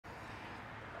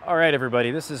All right,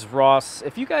 everybody, this is Ross.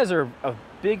 If you guys are a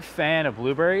big fan of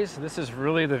blueberries, this is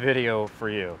really the video for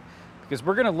you because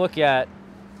we're gonna look at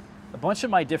a bunch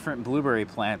of my different blueberry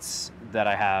plants that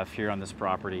I have here on this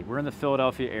property. We're in the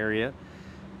Philadelphia area,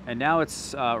 and now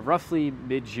it's roughly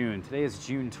mid-June. Today is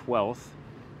June 12th,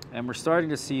 and we're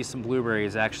starting to see some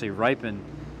blueberries actually ripen.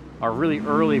 Our really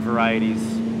early varieties,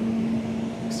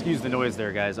 excuse the noise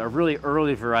there, guys, our really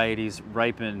early varieties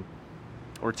ripen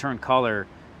or turn color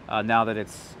now that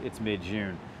it's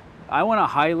mid-June. I want to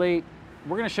highlight,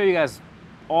 we're going to show you guys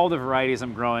all the varieties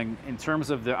I'm growing in terms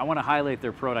of I want to highlight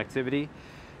their productivity,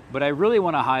 but I really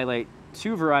want to highlight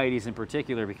two varieties in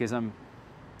particular because I'm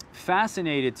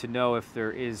fascinated to know if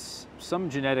there is some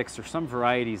genetics or some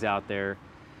varieties out there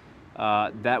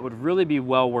that would really be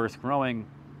well worth growing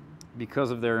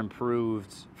because of their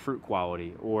improved fruit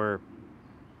quality or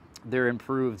their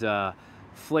improved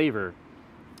flavor.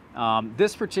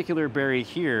 This particular berry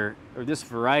here, or this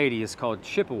variety, is called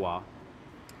Chippewa.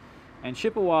 And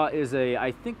Chippewa is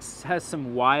I think has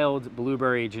some wild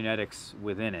blueberry genetics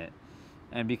within it.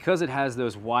 And because it has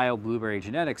those wild blueberry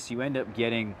genetics, you end up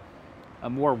getting a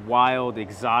more wild,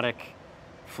 exotic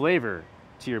flavor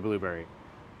to your blueberry.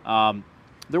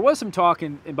 There was some talk,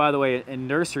 and by the way, in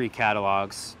nursery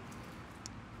catalogs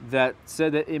that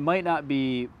said that it might not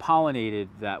be pollinated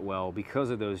that well because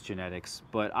of those genetics,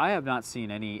 but I have not seen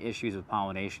any issues with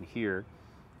pollination here.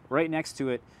 Right next to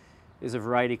it is a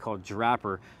variety called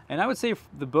Draper, and I would say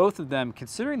the both of them,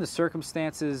 considering the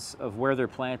circumstances of where they're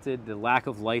planted, the lack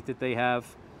of light that they have,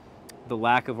 the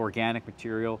lack of organic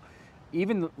material,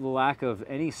 even the lack of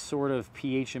any sort of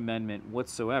pH amendment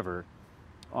whatsoever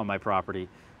on my property,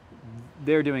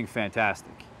 they're doing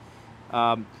fantastic.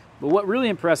 But what really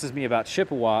impresses me about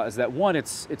Chippewa is that, one,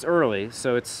 it's early,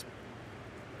 so it's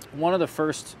one of the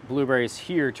first blueberries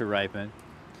here to ripen.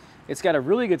 It's got a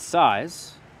really good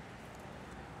size.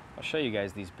 I'll show you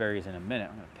guys these berries in a minute.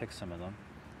 I'm going to pick some of them.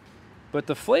 But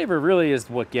the flavor really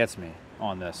is what gets me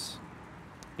on this,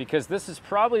 because this is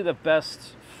probably the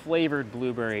best flavored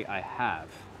blueberry I have.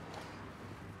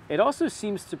 It also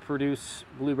seems to produce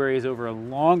blueberries over a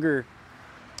longer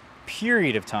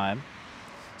period of time.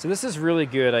 So this is really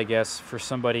good, I guess, for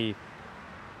somebody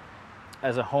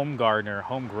as a home gardener,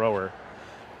 home grower,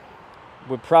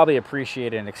 would probably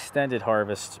appreciate an extended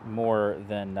harvest more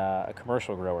than a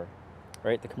commercial grower,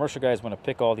 right? The commercial guys want to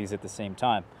pick all these at the same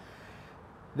time.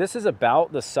 This is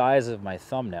about the size of my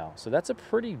thumbnail, so that's a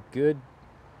pretty good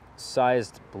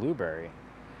sized blueberry,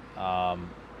 at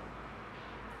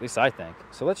least I think.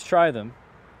 So let's try them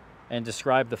and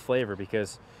describe the flavor,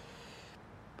 because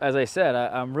as I said,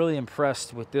 I'm really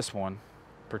impressed with this one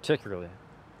particularly.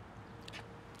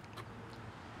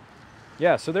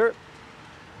 Yeah, so there's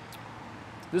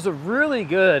a really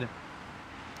good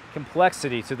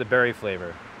complexity to the berry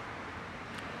flavor.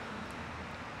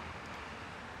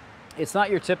 It's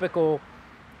not your typical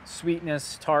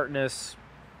sweetness, tartness,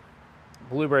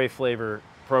 blueberry flavor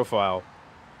profile.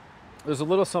 There's a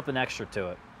little something extra to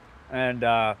it.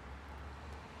 And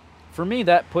for me,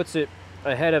 that puts it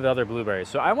ahead of other blueberries.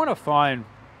 So I want to find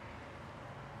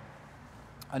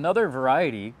another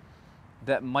variety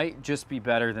that might just be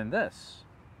better than this,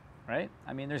 right?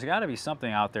 I mean, there's got to be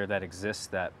something out there that exists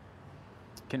that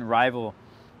can rival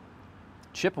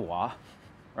Chippewa,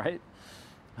 right?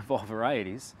 Of all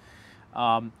varieties.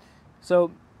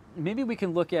 So maybe we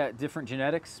can look at different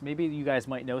genetics. Maybe you guys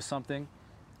might know something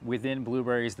within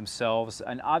blueberries themselves.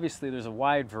 And obviously there's a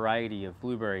wide variety of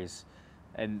blueberries,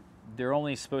 and they're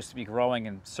only supposed to be growing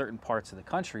in certain parts of the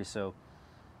country. So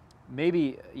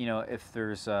maybe, you know, if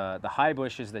there's the high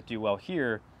bushes that do well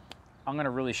here, I'm going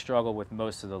to really struggle with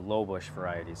most of the low bush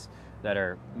varieties that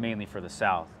are mainly for the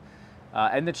south.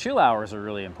 And the chill hours are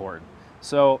really important.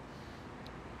 So,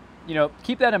 you know,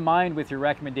 keep that in mind with your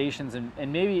recommendations,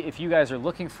 and maybe if you guys are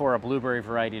looking for a blueberry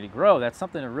variety to grow, that's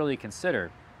something to really consider.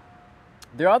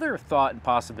 The other thought and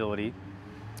possibility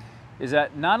is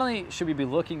that not only should we be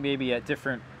looking maybe at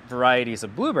different varieties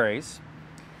of blueberries,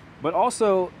 but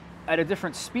also at a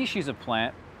different species of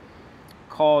plant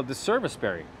called the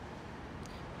serviceberry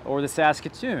or the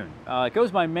Saskatoon. It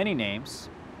goes by many names,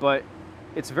 but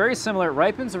it's very similar. It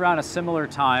ripens around a similar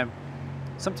time,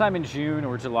 sometime in June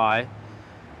or July,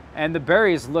 and the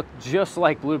berries look just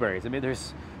like blueberries. I mean,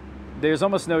 there's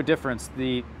almost no difference.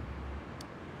 You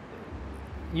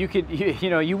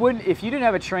know, you wouldn't, if you didn't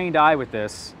have a trained eye with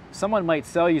this, someone might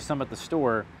sell you some at the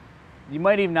store. You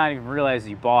might even not even realize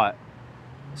you bought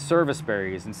service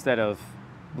berries instead of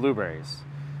blueberries.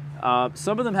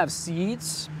 Some of them have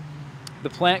seeds. The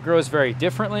plant grows very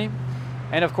differently.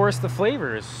 And of course, the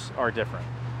flavors are different.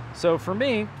 So for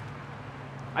me,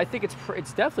 I think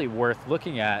it's definitely worth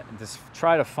looking at and just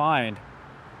try to find,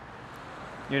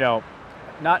 you know,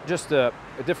 not just a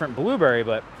different blueberry,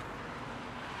 but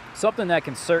something that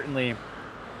can certainly,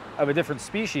 of a different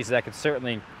species, that could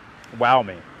certainly wow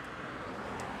me.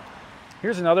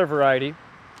 Here's another variety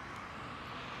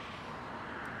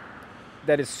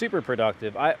that is super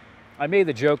productive. I made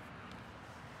the joke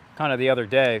kind of the other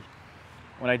day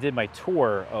when I did my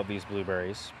tour of these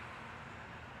blueberries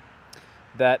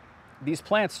that these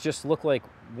plants just look like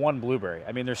one blueberry.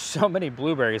 I mean, there's so many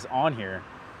blueberries on here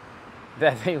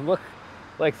that they look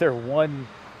like they're one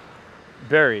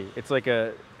berry. It's like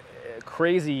a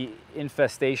crazy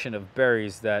infestation of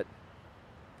berries that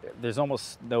there's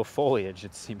almost no foliage,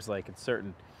 it seems like, in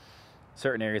certain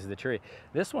areas of the tree.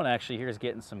 This one actually here is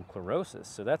getting some chlorosis,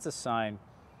 so that's a sign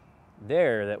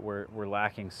there that we're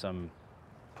lacking some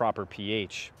proper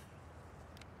pH.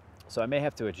 So I may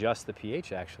have to adjust the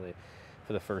pH actually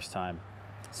for the first time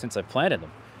since I planted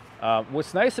them.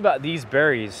 What's nice about these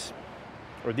berries,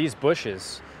 or these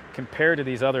bushes, compared to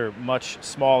these other much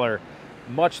smaller,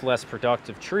 much less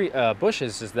productive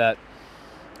bushes, is that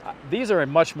these are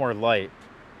much more light.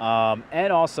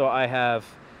 And also I have,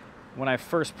 when I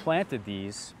first planted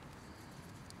these,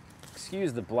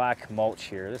 excuse the black mulch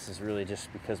here, this is really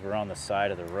just because we're on the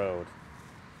side of the road.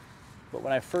 But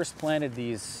when I first planted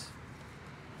these,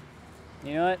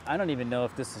 you know what, I don't even know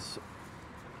if this is,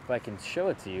 if I can show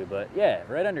it to you, but yeah,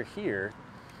 right under here,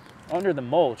 under the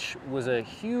mulch, was a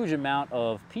huge amount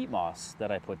of peat moss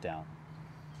that I put down.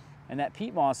 And that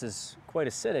peat moss is quite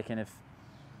acidic, and if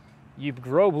you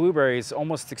grow blueberries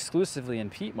almost exclusively in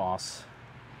peat moss,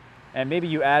 and maybe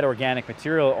you add organic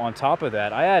material on top of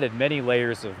that. I added many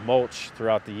layers of mulch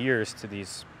throughout the years to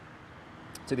these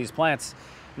plants,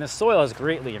 and the soil has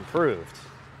greatly improved.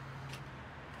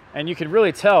 And you can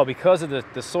really tell because of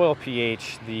the soil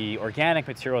pH, the organic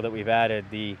material that we've added,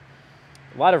 a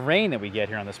lot of rain that we get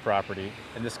here on this property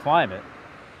in this climate.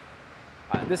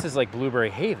 This is like blueberry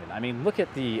haven. I mean, look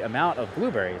at the amount of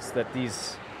blueberries that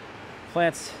these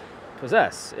plants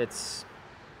possess. It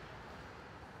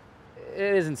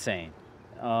is insane.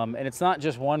 And it's not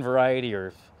just one variety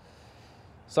or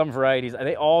some varieties.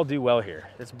 They all do well here.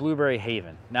 It's blueberry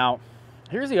haven. Now,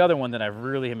 here's the other one that I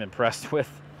really am impressed with.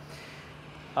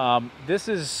 This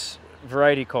is a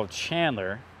variety called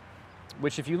Chandler,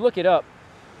 which if you look it up,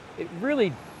 it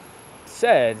really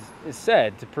is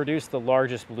said to produce the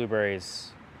largest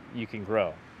blueberries you can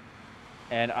grow.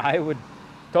 And I would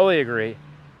totally agree.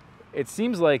 It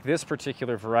seems like this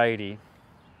particular variety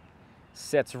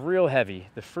sets real heavy.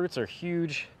 The fruits are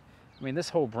huge. I mean, this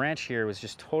whole branch here was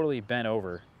just totally bent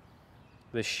over.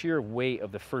 The sheer weight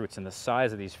of the fruits and the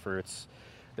size of these fruits,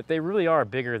 that they really are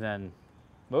bigger than,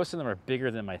 most of them are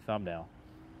bigger than my thumbnail.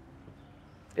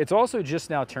 It's also just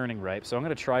now turning ripe, so I'm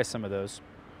going to try some of those.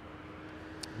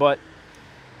 But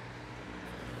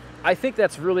I think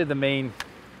that's really the main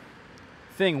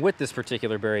thing with this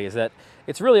particular berry, is that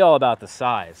it's really all about the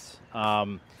size.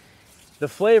 The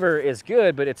flavor is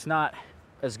good, but it's not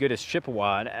as good as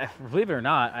Chippewa. And believe it or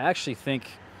not, I actually think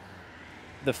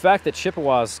the fact that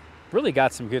Chippewa's really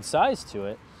got some good size to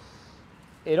it,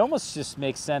 it almost just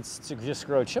makes sense to just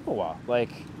grow Chippewa.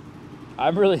 Like,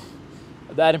 I'm really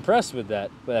that impressed with that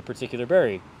particular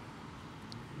berry.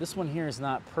 This one here is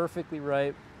not perfectly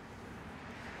ripe.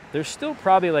 They're still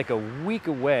probably like a week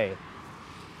away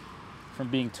from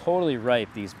being totally ripe,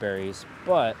 these berries,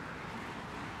 but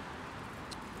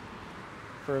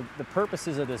for the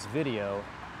purposes of this video,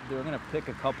 we're gonna pick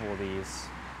a couple of these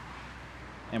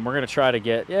and we're gonna try to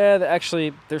get,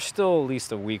 actually, they're still at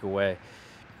least a week away.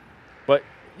 But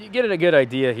you get a good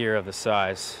idea here of the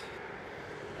size.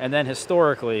 And then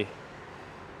historically,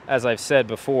 as I've said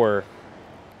before,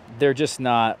 they're just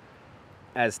not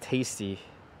as tasty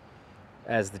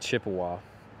as the Chippewa.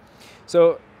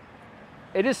 So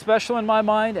it is special in my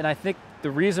mind, and I think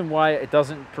the reason why it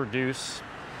doesn't produce,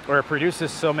 or it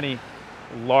produces so many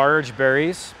large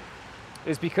berries,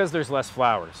 is because there's less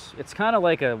flowers. It's kind of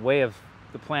like a way of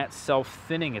the plant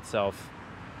self-thinning itself.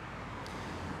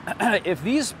 If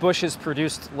these bushes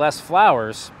produced less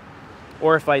flowers,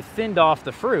 or if I thinned off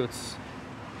the fruits,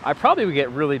 I probably would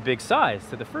get really big size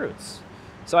to the fruits.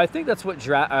 So I think that's what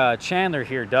Chandler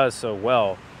here does so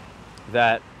well,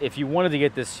 that if you wanted to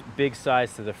get this big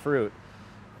size to the fruit,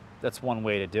 that's one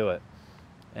way to do it.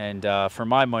 And for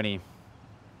my money,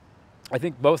 I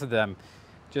think both of them,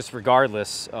 just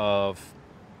regardless of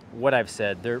what I've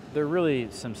said, they're really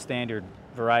some standard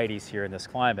varieties here in this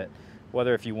climate.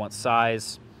 Whether if you want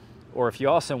size, or if you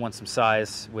also want some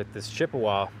size with this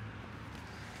Chippewa,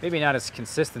 maybe not as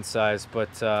consistent size,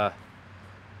 but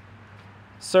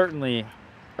certainly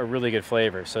a really good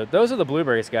flavor. So those are the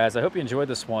blueberries, guys. I hope you enjoyed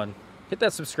this one. Hit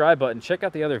that subscribe button. Check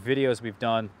out the other videos we've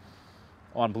done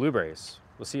on blueberries.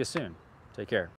 We'll see you soon. Take care.